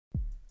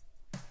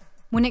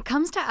When it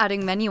comes to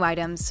adding menu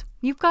items,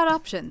 you've got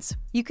options.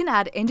 You can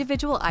add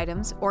individual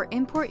items or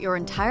import your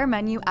entire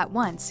menu at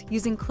once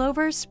using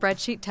Clover's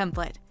spreadsheet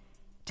template.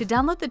 To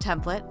download the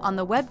template on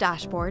the web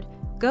dashboard,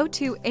 go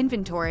to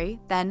Inventory,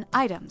 then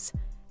Items.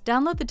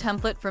 Download the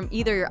template from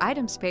either your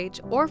Items page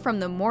or from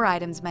the More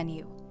Items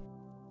menu.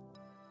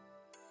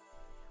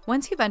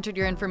 Once you've entered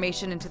your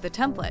information into the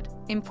template,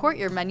 import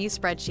your menu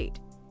spreadsheet.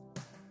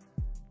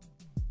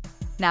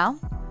 Now,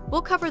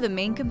 we'll cover the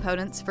main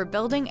components for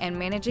building and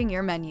managing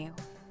your menu.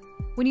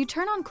 When you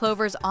turn on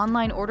Clover's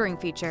online ordering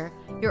feature,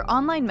 your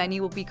online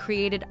menu will be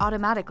created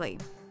automatically.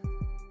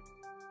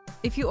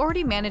 If you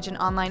already manage an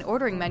online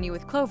ordering menu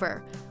with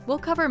Clover, we'll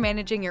cover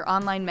managing your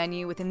online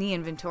menu within the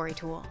Inventory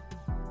tool.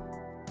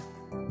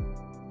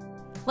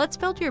 Let's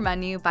build your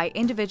menu by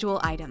individual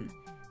item.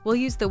 We'll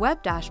use the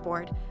web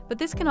dashboard, but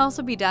this can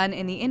also be done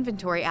in the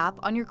Inventory app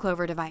on your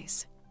Clover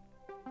device.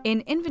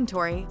 In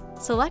Inventory,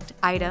 select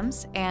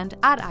Items and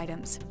Add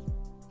Items.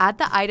 Add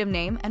the item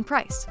name and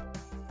price.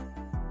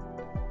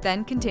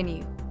 Then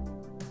Continue.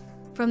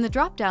 From the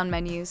drop-down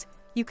menus,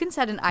 you can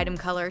set an item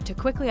color to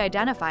quickly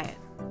identify it.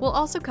 We'll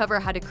also cover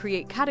how to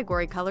create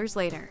category colors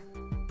later.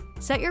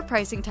 Set your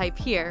pricing type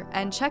here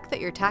and check that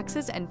your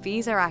taxes and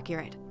fees are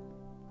accurate.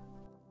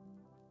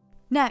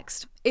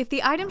 Next, if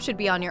the item should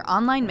be on your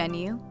online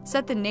menu,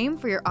 set the name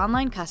for your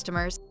online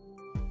customers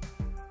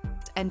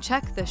and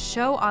check the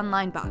Show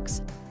Online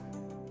box.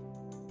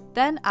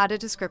 Then add a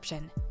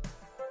description.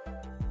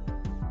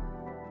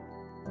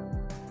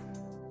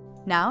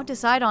 Now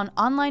decide on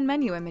online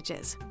menu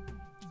images.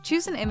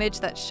 Choose an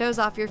image that shows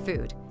off your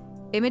food.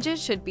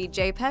 Images should be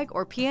JPEG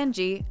or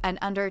PNG and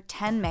under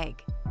 10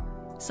 meg.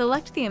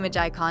 Select the image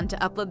icon to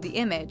upload the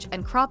image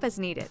and crop as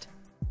needed.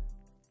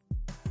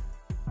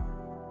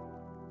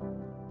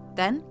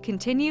 Then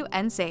continue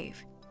and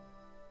save.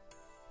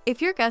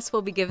 If your guests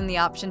will be given the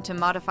option to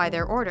modify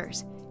their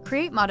orders,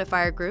 create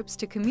modifier groups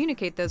to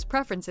communicate those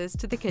preferences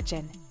to the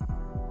kitchen.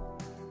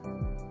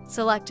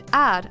 Select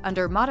Add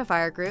under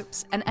Modifier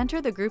Groups and enter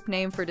the group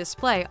name for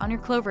display on your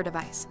Clover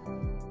device.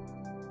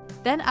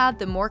 Then add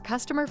the more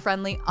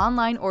customer-friendly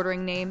online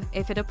ordering name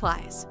if it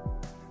applies.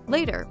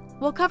 Later,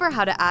 we'll cover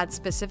how to add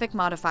specific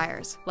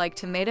modifiers like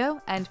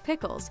tomato and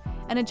pickles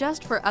and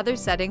adjust for other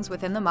settings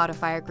within the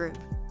modifier group.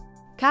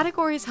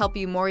 Categories help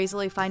you more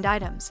easily find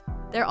items.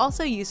 They're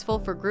also useful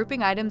for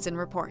grouping items in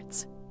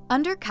reports.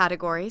 Under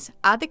Categories,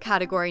 add the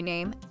category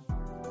name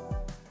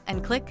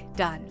and click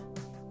Done.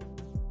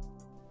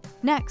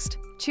 Next,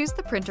 choose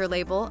the printer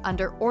label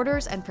under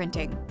Orders and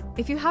Printing.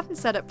 If you haven't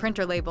set up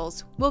printer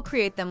labels, we'll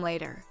create them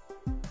later.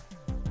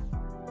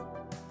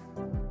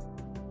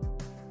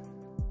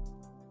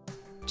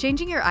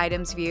 Changing your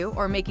items view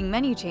or making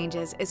menu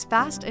changes is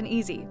fast and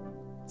easy.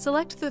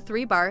 Select the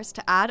 3 bars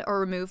to add or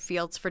remove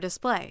fields for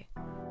display.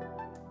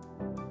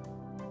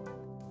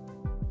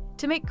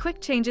 To make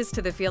quick changes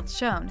to the fields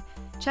shown,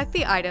 check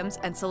the items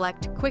and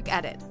select Quick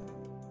Edit.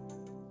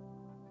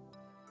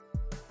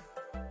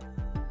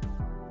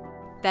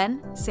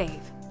 Then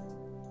save.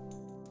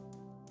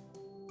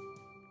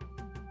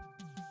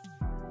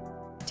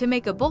 To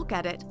make a bulk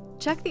edit,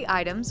 check the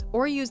items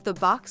or use the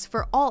box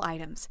for all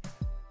items.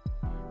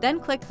 Then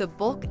click the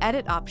Bulk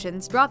Edit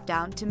Options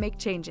drop-down to make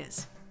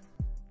changes.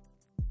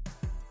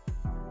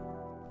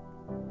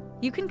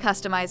 You can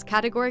customize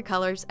category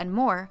colors and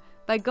more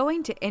by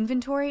going to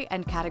Inventory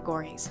and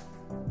Categories.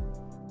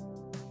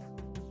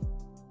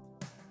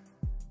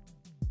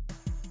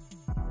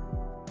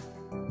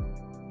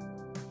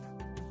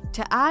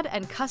 To add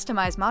and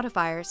customize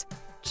modifiers,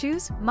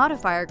 choose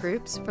Modifier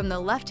Groups from the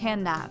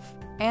left-hand nav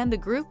and the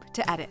group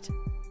to edit.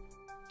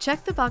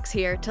 Check the box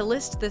here to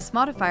list this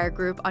modifier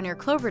group on your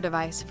Clover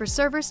device for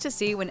servers to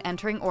see when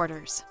entering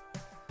orders.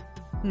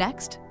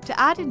 Next, to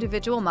add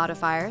individual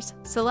modifiers,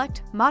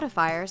 select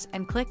Modifiers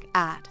and click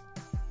Add.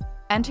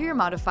 Enter your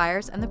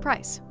modifiers and the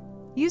price.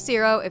 Use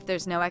 0 if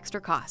there's no extra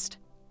cost.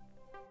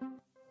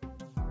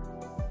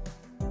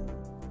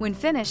 When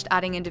finished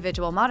adding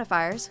individual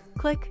modifiers,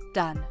 click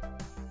Done.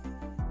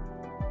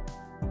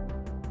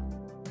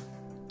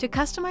 To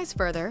customize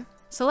further,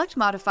 select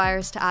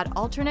modifiers to add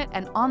alternate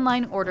and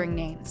online ordering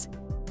names.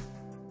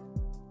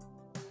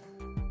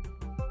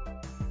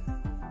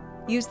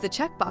 Use the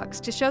checkbox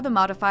to show the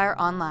modifier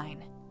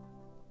online.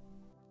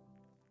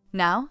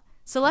 Now,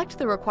 select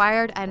the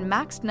required and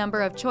maxed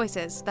number of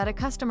choices that a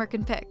customer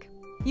can pick.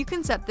 You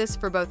can set this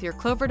for both your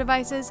Clover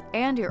devices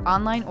and your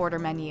online order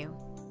menu.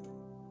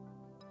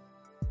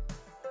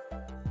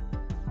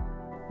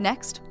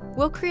 Next,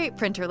 we'll create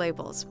printer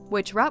labels,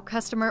 which route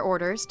customer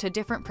orders to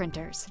different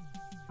printers.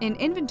 In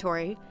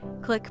Inventory,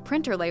 click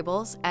Printer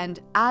Labels and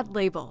Add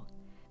Label.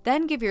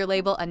 Then give your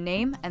label a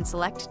name and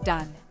select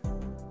Done.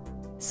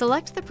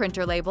 Select the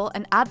printer label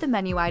and add the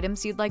menu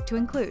items you'd like to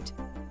include.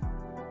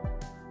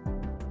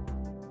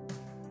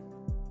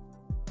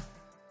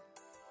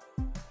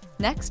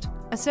 Next,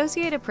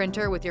 associate a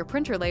printer with your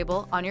printer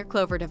label on your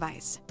Clover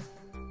device.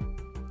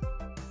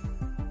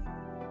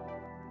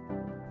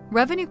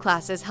 Revenue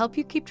classes help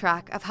you keep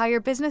track of how your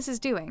business is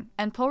doing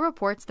and pull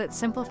reports that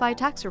simplify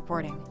tax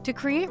reporting. To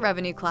create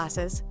revenue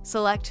classes,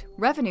 select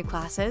Revenue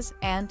Classes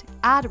and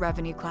Add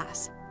Revenue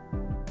Class.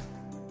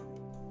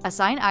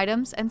 Assign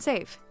items and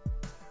save.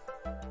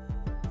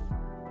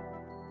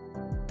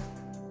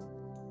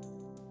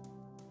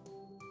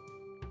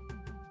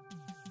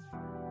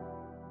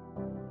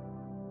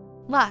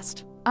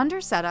 Last,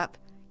 under Setup,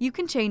 you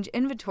can change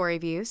inventory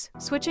views,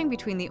 switching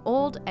between the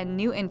old and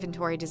new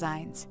inventory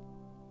designs.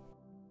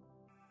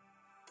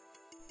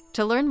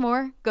 To learn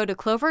more, go to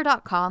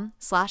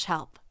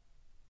clover.com/help.